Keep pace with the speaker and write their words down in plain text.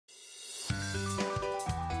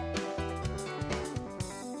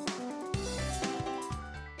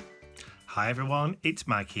Hi everyone, it's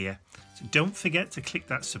Mike here. So don't forget to click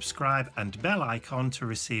that subscribe and bell icon to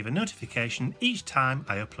receive a notification each time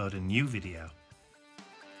I upload a new video.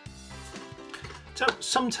 So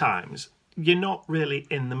sometimes you're not really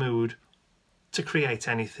in the mood to create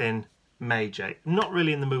anything major. I'm not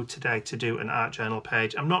really in the mood today to do an art journal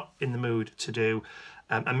page. I'm not in the mood to do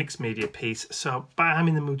a mixed media piece, but I'm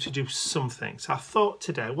in the mood to do something. So I thought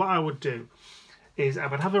today what I would do is I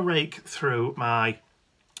would have a rake through my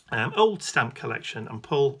old stamp collection and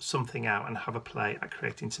pull something out and have a play at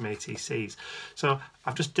creating some ATCs. So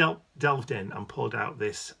I've just delved in and pulled out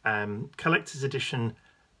this collector's edition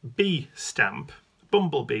bee stamp,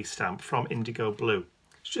 bumblebee stamp from Indigo Blue.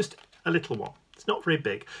 It's just a little one. It's not very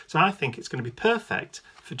big, so I think it's going to be perfect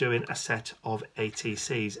for doing a set of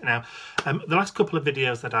ATCs. Now, the last couple of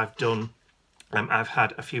videos that I've done, I've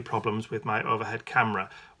had a few problems with my overhead camera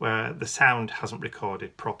where the sound hasn't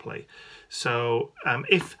recorded properly. So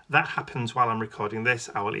if that happens while I'm recording this,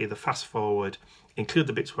 I will either fast forward, include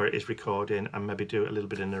the bits where it is recording, and maybe do a little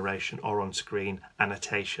bit of narration or on-screen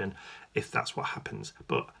annotation if that's what happens.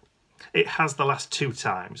 But it has the last two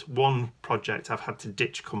times. One project I've had to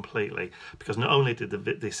ditch completely because not only did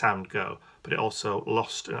the sound go, but it also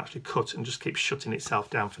lost and actually cut and just keeps shutting itself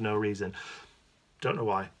down for no reason. Don't know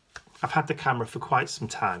why. I've had the camera for quite some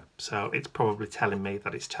time, so it's probably telling me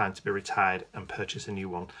that it's time to be retired and purchase a new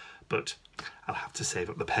one, but I'll have to save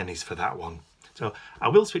up the pennies for that one. So I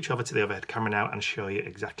will switch over to the overhead camera now and show you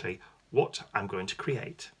exactly what I'm going to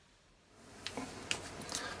create.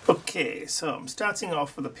 Okay, so I'm starting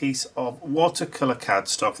off with a piece of watercolour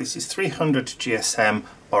cardstock. This is 300 GSM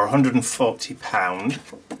or £140,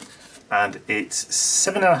 and it's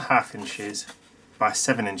 7.5 inches by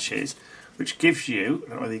 7 inches, which gives you, I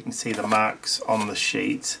don't know whether you can see the marks on the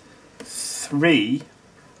sheet, 3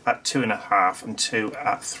 at 2.5 and 2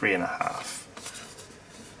 at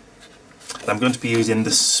 3.5. And I'm going to be using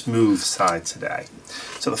the smooth side today.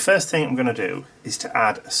 So the first thing I'm going to do is to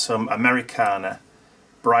add some Americana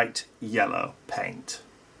bright yellow paint,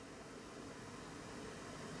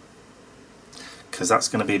 because that's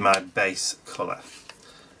going to be my base colour.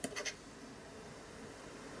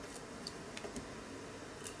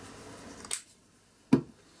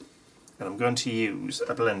 And I'm going to use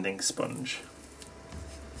a blending sponge.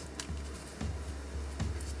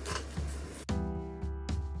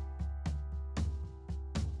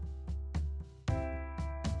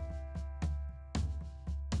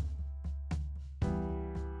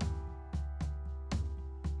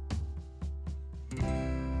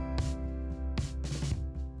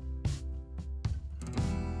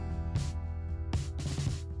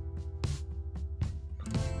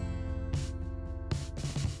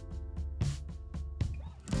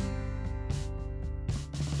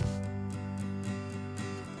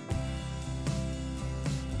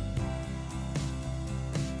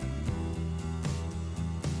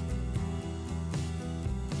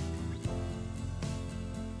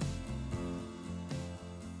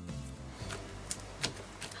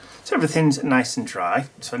 So everything's nice and dry,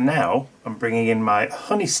 so now I'm bringing in my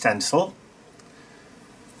honey stencil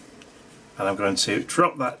and I'm going to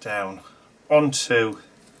drop that down onto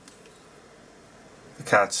the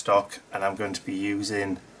cardstock, and I'm going to be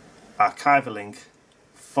using Archival Ink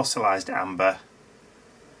Fossilised Amber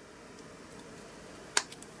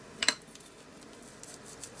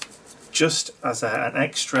just as an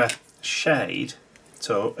extra shade,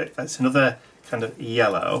 so it's another kind of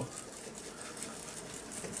yellow.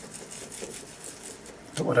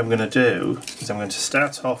 But what I'm going to do is I'm going to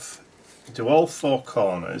start off, do all four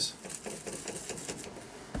corners,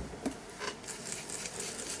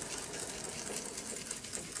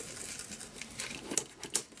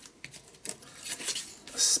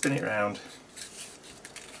 spin it round,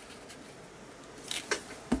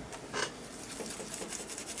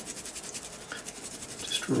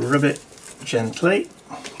 just rub it gently.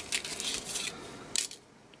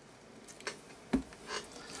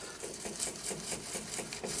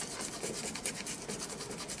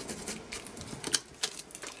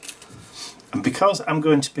 And because I'm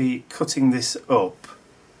going to be cutting this up,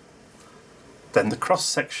 then the cross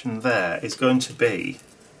section there is going to be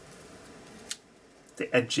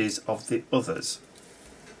the edges of the others.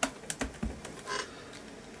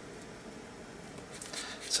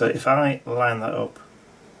 So if I line that up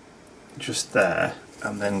just there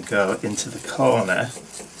and then go into the corner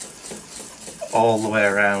all the way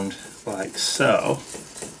around like so,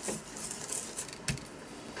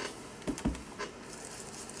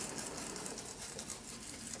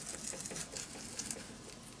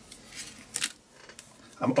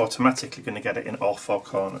 I'm automatically going to get it in all four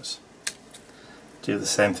corners. Do the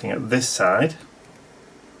same thing at this side.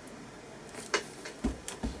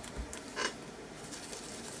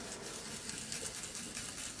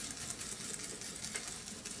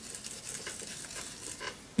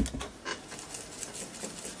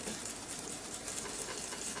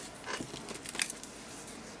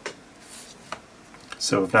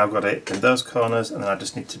 So we've now got it in those corners, and then I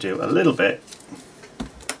just need to do a little bit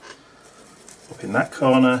up in that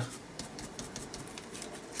corner,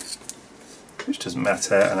 which doesn't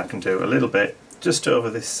matter, and I can do a little bit just over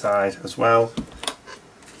this side as well.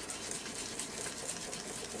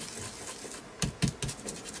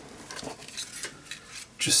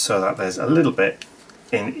 Just so that there's a little bit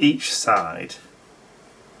in each side.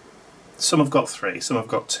 Some have got 3, some have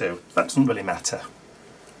got 2. That doesn't really matter.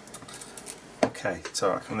 Okay,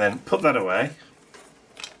 so I can then put that away,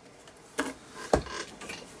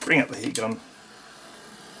 bring up the heat gun.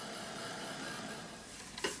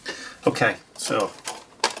 Okay, so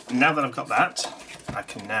now that I've got that, I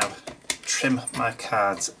can now trim my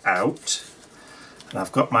cards out, and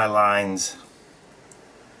I've got my lines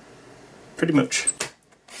pretty much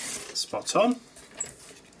spot on.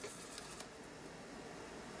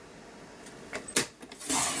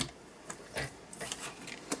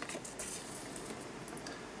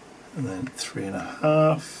 And then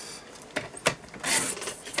 3.5.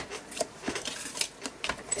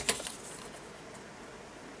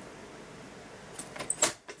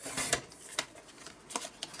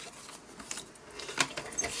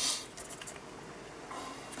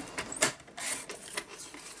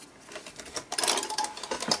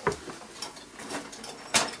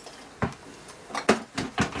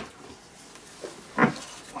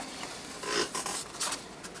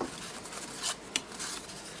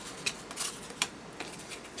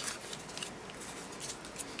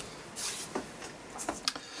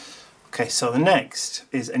 Okay, so the next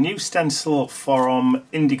is a new stencil from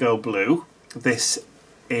Indigo Blue. This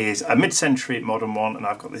is a mid-century modern one, and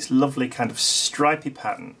I've got this lovely kind of stripy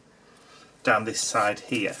pattern down this side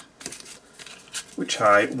here, which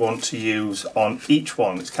I want to use on each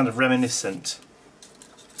one. It's kind of reminiscent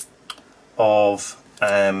of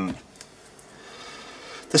the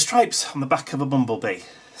stripes on the back of a bumblebee.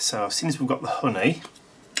 So as soon as we've got the honey,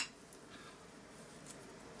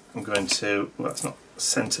 I'm going to, well, that's not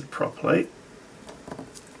centered properly,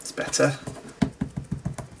 it's better.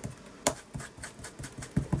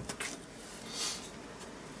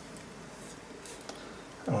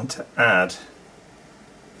 I want to add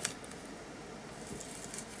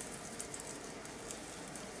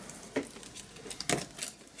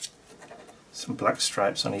some black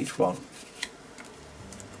stripes on each one.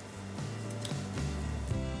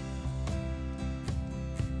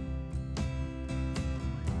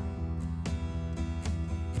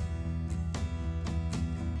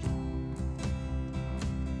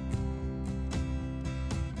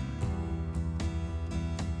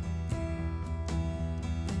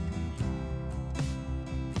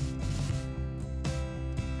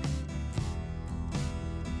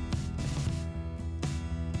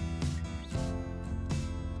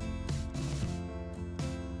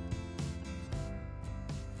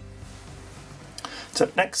 So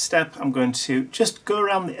next step, I'm going to just go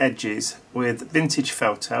around the edges with Vintage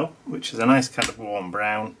Photo, which is a nice kind of warm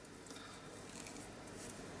brown.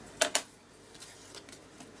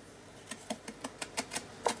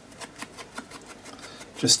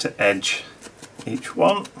 Just to edge each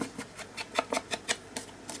one.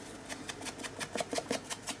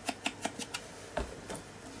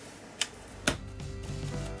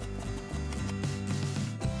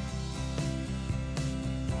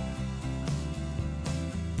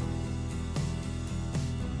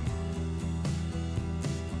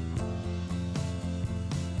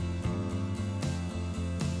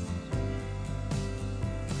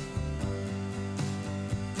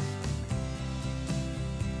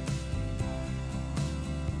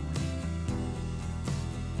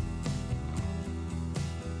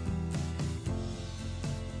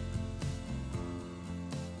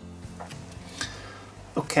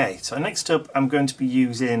 Okay, so next up I'm going to be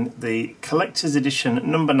using the Collector's Edition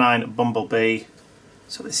number 9 Bumblebee.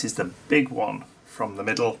 So this is the big one from the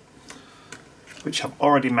middle, which I've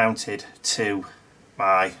already mounted to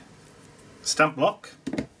my stamp block.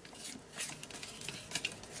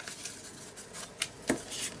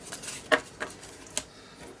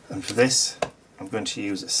 And for this I'm going to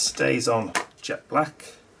use a StazOn Jet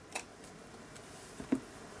Black.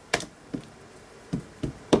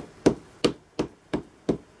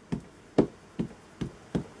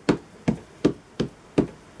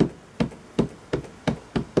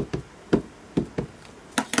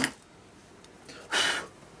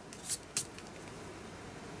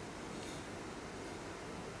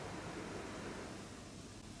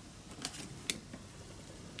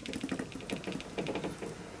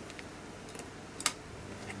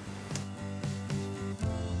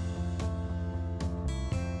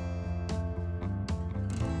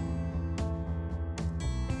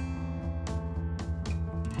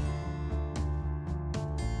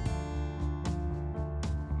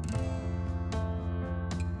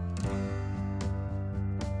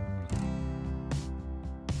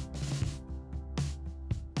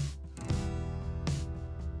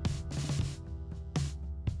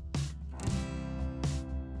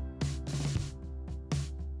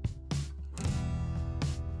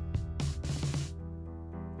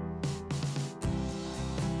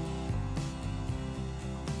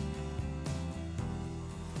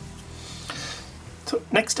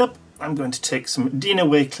 Next up, I'm going to take some Dina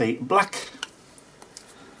Wakley black,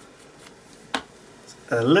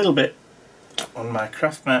 a little bit on my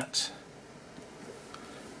craft mat,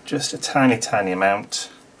 just a tiny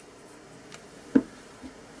amount,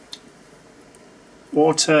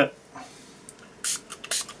 water,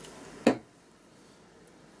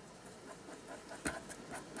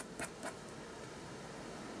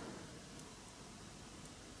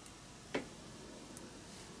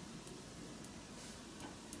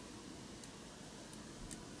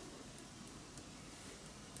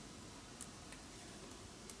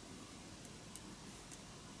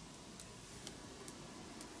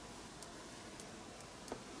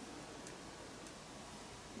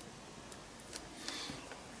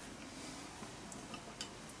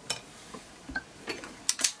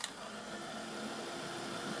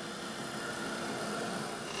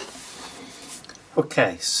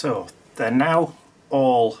 Okay, so they're now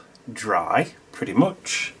all dry, pretty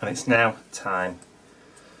much, and it's now time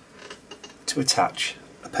to attach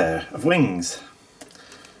a pair of wings.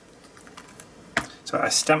 So I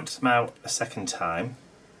stamped them out a second time,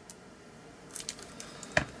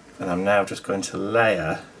 and I'm now just going to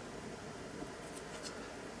layer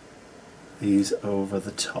these over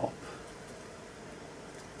the top.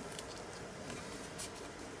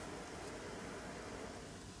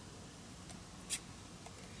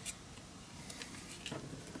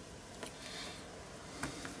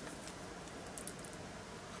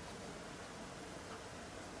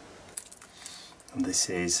 And this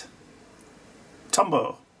is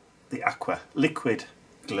Tombow, the aqua liquid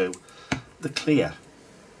glue, the clear.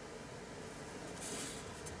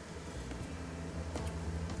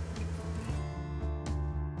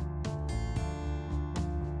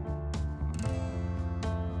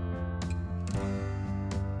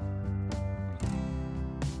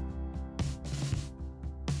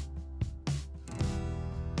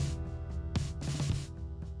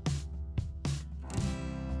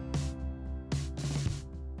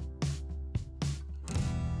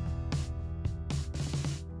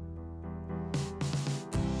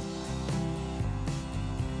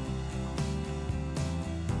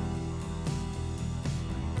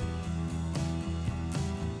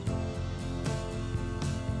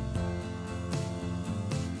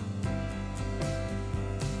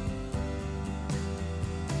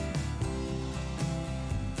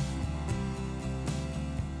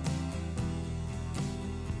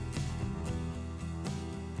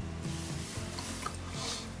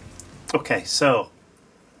 Okay, so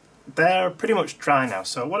they're pretty much dry now.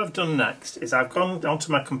 So what I've done next is I've gone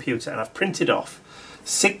onto my computer and I've printed off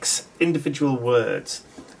 6 individual words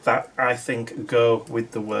that I think go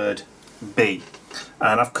with the word be.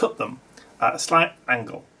 And I've cut them at a slight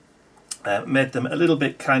angle, made them a little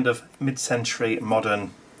bit kind of mid-century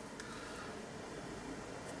modern,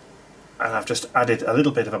 and I've just added a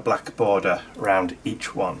little bit of a black border around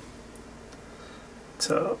each one.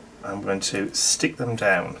 So I'm going to stick them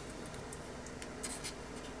down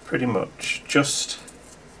pretty much just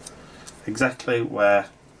exactly where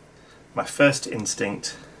my first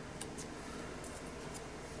instinct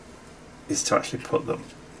is to actually put them.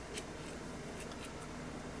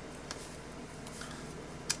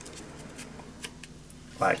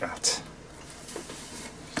 Like that.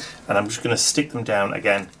 And I'm just going to stick them down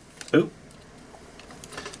again,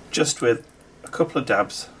 just with a couple of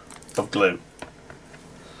dabs of glue.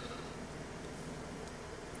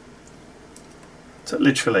 So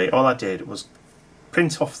literally all I did was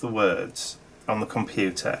print off the words on the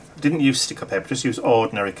computer. I didn't use sticker paper, just use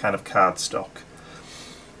ordinary kind of cardstock.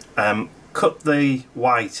 Cut the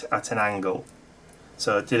white at an angle,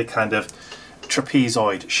 so I did a kind of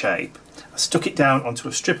trapezoid shape. I stuck it down onto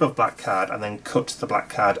a strip of black card and then cut the black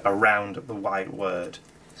card around the white word.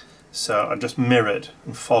 So I just mirrored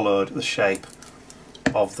and followed the shape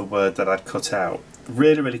of the word that I'd cut out.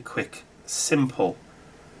 Really, really quick, simple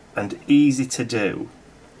and easy to do,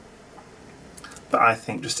 but I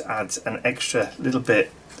think just adds an extra little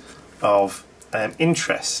bit of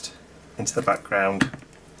interest into the background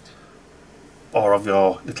or of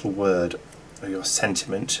your little word or your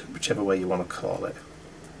sentiment, whichever way you want to call it.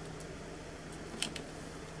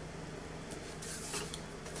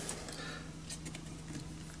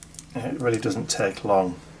 It really doesn't take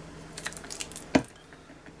long.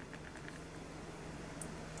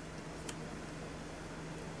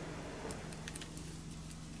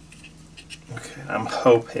 Okay, I'm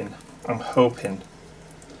hoping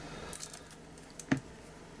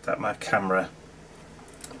that my camera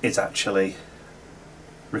is actually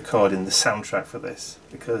recording the soundtrack for this,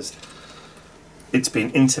 because it's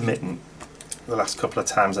been intermittent the last couple of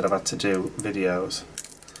times that I've had to do videos.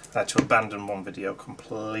 I had to abandon one video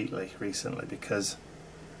completely recently because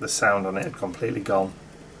the sound on it had completely gone.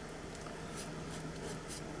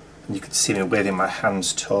 And you could see me waving my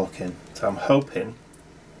hands talking. So I'm hoping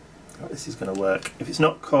that this is going to work. If it's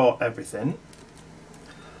not caught everything,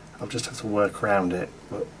 I'll just have to work around it.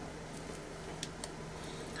 But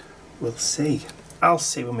we'll see. I'll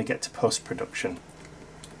see when we get to post-production,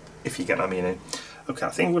 if you get my meaning. Okay, I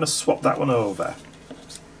think I'm going to swap that one over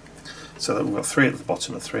so that we've got 3 at the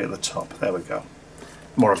bottom and 3 at the top. There we go.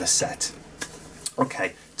 More of a set.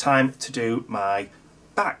 Okay, time to do my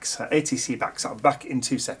backs, ATC backs. I'll be back in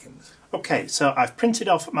 2 seconds. Okay, so I've printed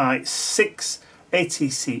off my 6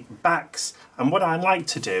 ATC backs, and what I like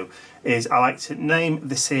to do is I like to name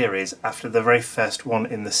the series after the very first one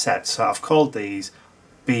in the set. So I've called these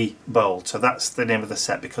Be Bold. So that's the name of the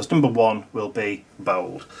set because number 1 will be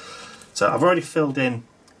bold. So I've already filled in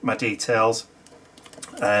my details.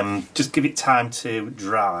 Just give it time to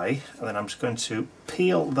dry, and then I'm just going to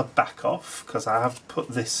peel the back off because I have put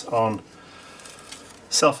this on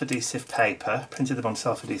self-adhesive paper, printed them on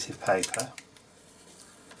self-adhesive paper,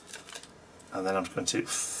 and then I'm just going to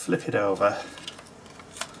flip it over,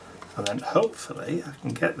 and then hopefully I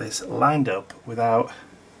can get this lined up without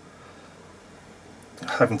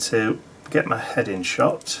having to get my head in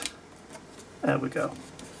shot. There we go.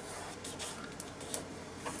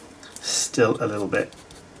 Still a little bit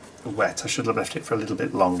wet. I should have left it for a little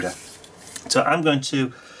bit longer. So I'm going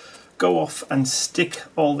to go off and stick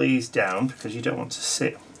all these down because you don't want to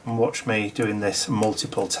sit and watch me doing this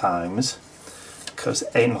multiple times, because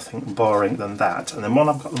ain't nothing boring than that. And then when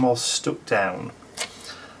I've got them all stuck down,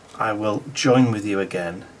 I will join with you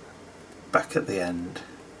again back at the end.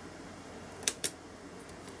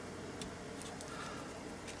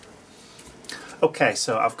 Okay,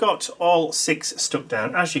 so I've got all 6 stuck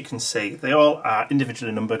down. As you can see, they all are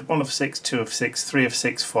individually numbered: 1 of 6, 2 of 6, 3 of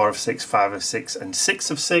 6, 4 of 6, 5 of 6, and 6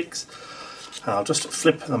 of 6. And I'll just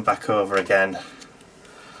flip them back over again,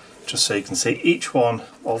 just so you can see each one,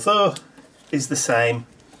 although is the same,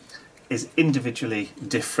 is individually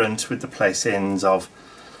different with the placings of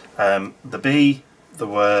the B, the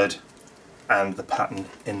word, and the pattern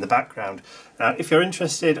in the background. Now, if you're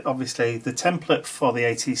interested, obviously the template for the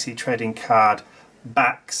ATC trading card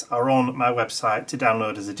backs are on my website to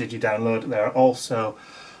download as a digi-download. There are also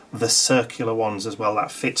the circular ones as well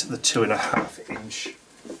that fit the 2.5 inch,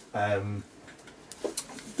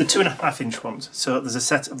 the 2.5 inch ones. So there's a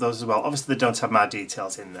set of those as well. Obviously they don't have my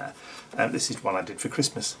details in there. This is one I did for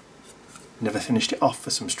Christmas. Never finished it off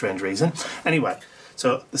for some strange reason. Anyway,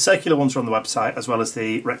 so the circular ones are on the website, as well as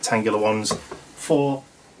the rectangular ones for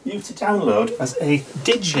you to download as a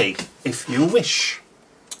digi if you wish.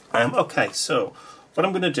 Okay, so what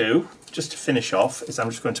I'm going to do, just to finish off, is I'm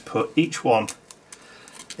just going to put each one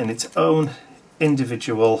in its own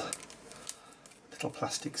individual little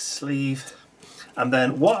plastic sleeve. And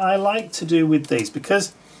then what I like to do with these,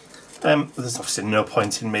 because there's obviously no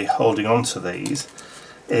point in me holding on to these,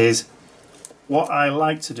 is what I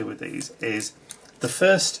like to do with these is the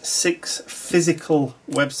first 6 physical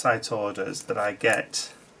website orders that I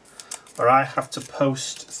get, where I have to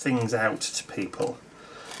post things out to people,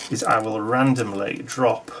 is I will randomly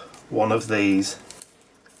drop one of these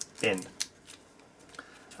in.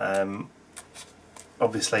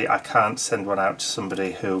 Obviously I can't send one out to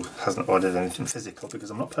somebody who hasn't ordered anything physical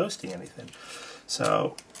because I'm not posting anything.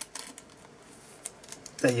 So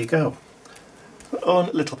there you go. Own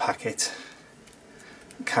little packet.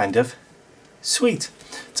 Kind of sweet.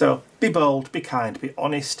 So be bold, be kind, be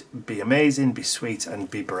honest, be amazing, be sweet, and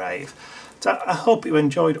be brave. So I hope you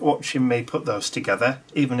enjoyed watching me put those together,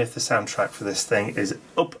 even if the soundtrack for this thing is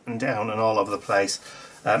up and down and all over the place,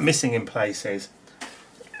 missing in places.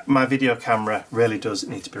 My video camera really does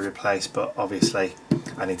need to be replaced, but obviously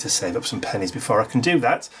I need to save up some pennies before I can do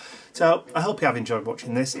that. So I hope you have enjoyed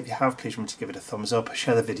watching this. If you have, please remember to give it a thumbs up,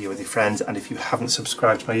 share the video with your friends, and if you haven't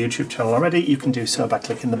subscribed to my YouTube channel already, you can do so by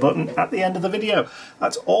clicking the button at the end of the video.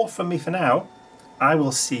 That's all from me for now. I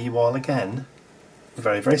will see you all again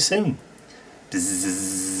very, very soon.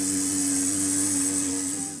 Bzzz.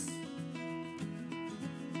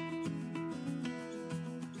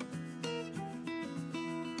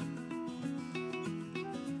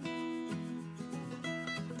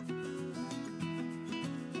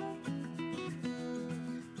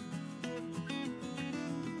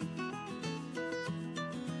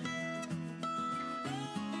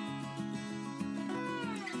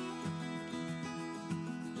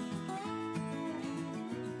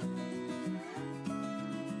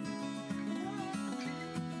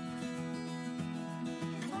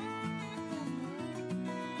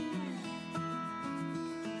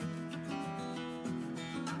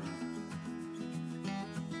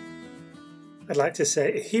 I'd like to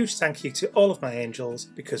say a huge thank you to all of my angels,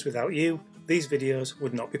 because without you, these videos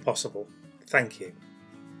would not be possible. Thank you.